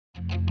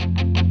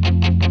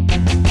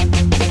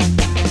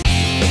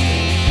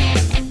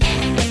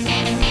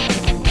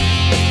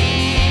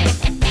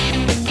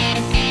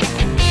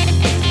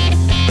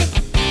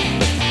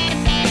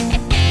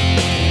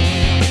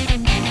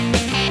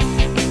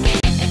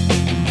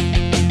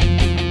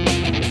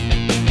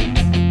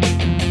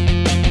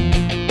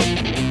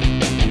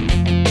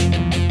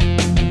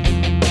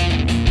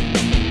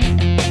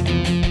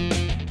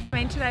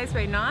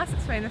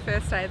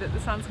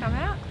sun's come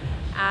out.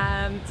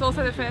 It's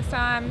also the first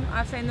time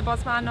I've seen the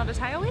Bosman not a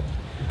tailwind.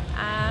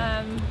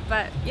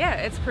 But yeah,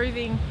 it's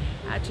proving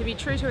to be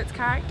true to its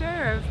character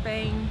of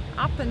being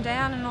up and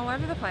down and all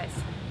over the place.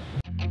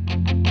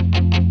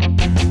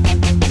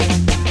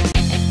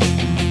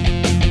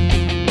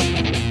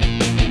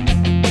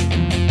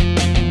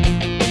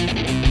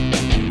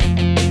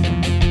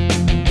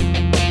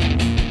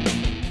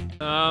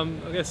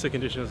 I guess the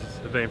conditions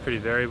have been pretty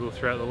variable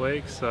throughout the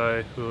week,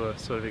 so we were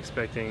sort of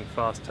expecting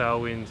fast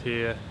tailwind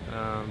here,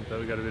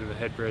 but we got a bit of a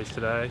head breeze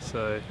today,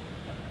 so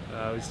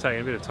it's taking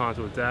a bit of time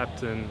to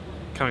adapt, and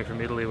coming from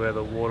Italy where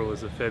the water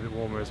was a fair bit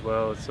warmer as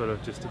well, it's sort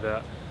of just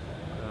about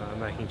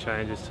making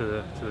changes to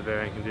the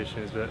varying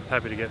conditions, but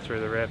happy to get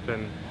through the rep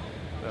and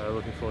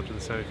looking forward to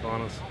the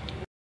semi-finals.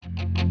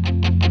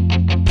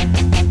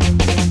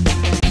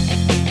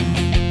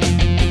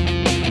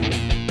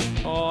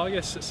 I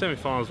guess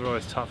semi-finals were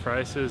always tough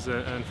races,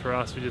 and for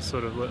us we're just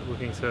sort of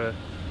looking to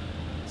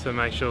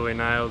make sure we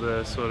nail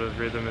the sort of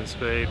rhythm and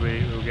speed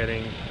we were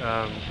getting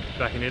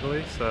back in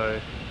Italy, so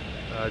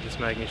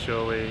just making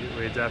sure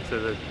we adapt to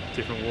the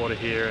different water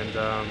here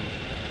and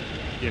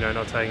you know,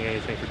 not taking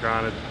anything for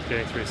granted.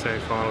 Getting through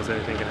semi-finals,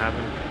 anything can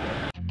happen.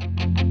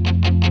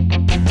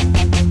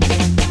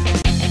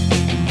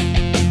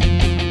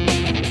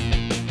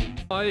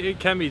 It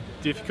can be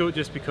difficult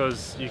just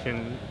because you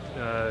can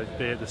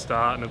be at the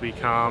start and it'll be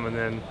calm, and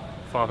then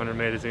 500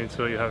 metres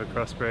into it you have a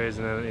cross breeze,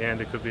 and then at the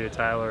end it could be a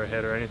tail or a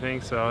head or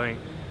anything. So I think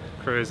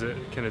crews that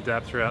can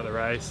adapt throughout the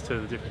race to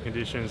the different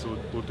conditions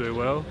will do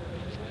well.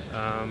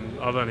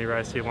 I've only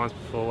raced here once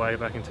before, way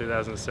back in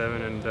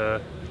 2007, and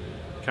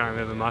can't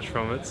remember much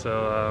from it.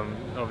 So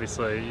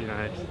obviously, you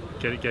know,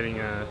 getting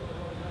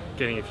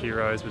a few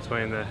rows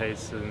between the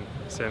heats and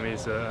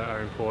semis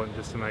are important,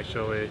 just to make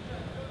sure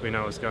we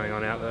know what's going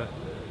on out there.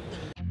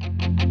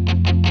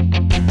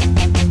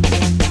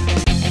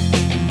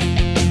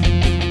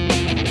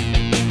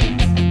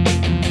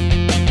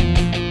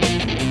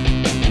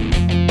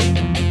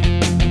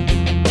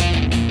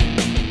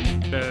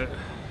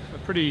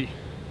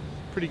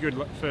 Pretty good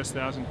first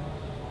 1,000,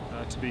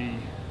 to be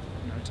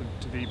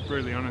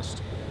brutally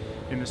honest.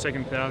 In the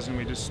second 1,000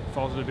 we just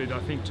faltered a bit, I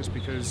think just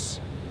because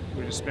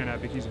we just spent our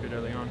bickies a bit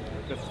early on.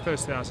 The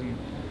first 1,000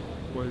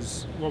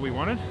 was what we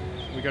wanted.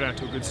 We got out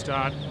to a good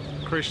start.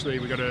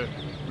 Crucially, we got a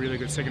really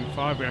good second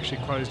 5. We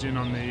actually closed in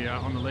on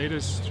the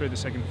leaders through the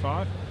second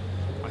 5.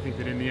 I think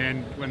that in the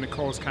end, when the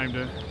calls came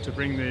to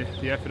bring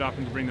the effort up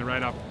and to bring the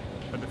rate up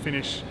at the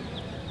finish,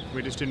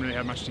 we just didn't really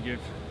have much to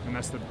give, and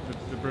that's the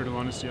brutal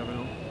honesty of it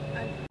all.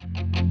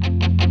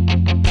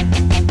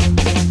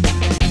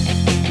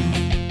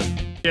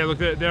 Yeah, look,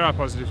 there are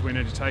positives we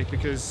need to take,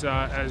 because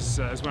as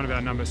one of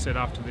our numbers said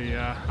after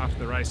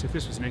the race, if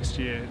this was next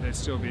year, there'd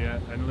still be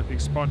an Olympic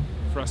spot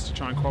for us to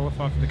try and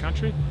qualify for the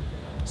country.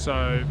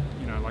 So,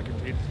 you know, like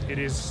it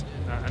is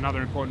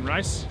another important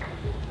race.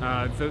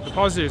 The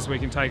positives we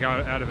can take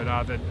out of it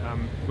are that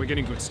we're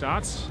getting good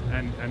starts,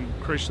 and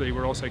crucially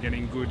we're also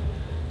getting good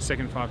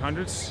second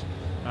 500s,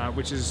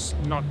 which is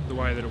not the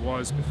way that it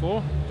was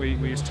before. We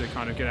used to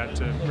kind of get out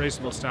to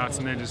reasonable starts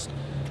and then just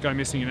go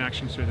missing in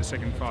action through the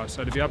second 5.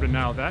 So to be able to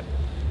nail that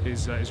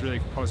is really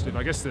positive.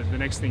 I guess the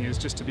next thing is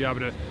just to be able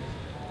to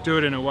do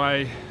it in a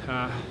way,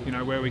 you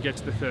know, where we get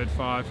to the third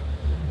 5,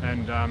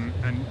 and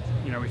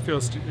you know,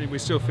 we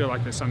still feel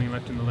like there's something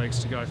left in the legs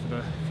to go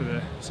for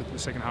the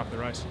second half of the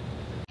race.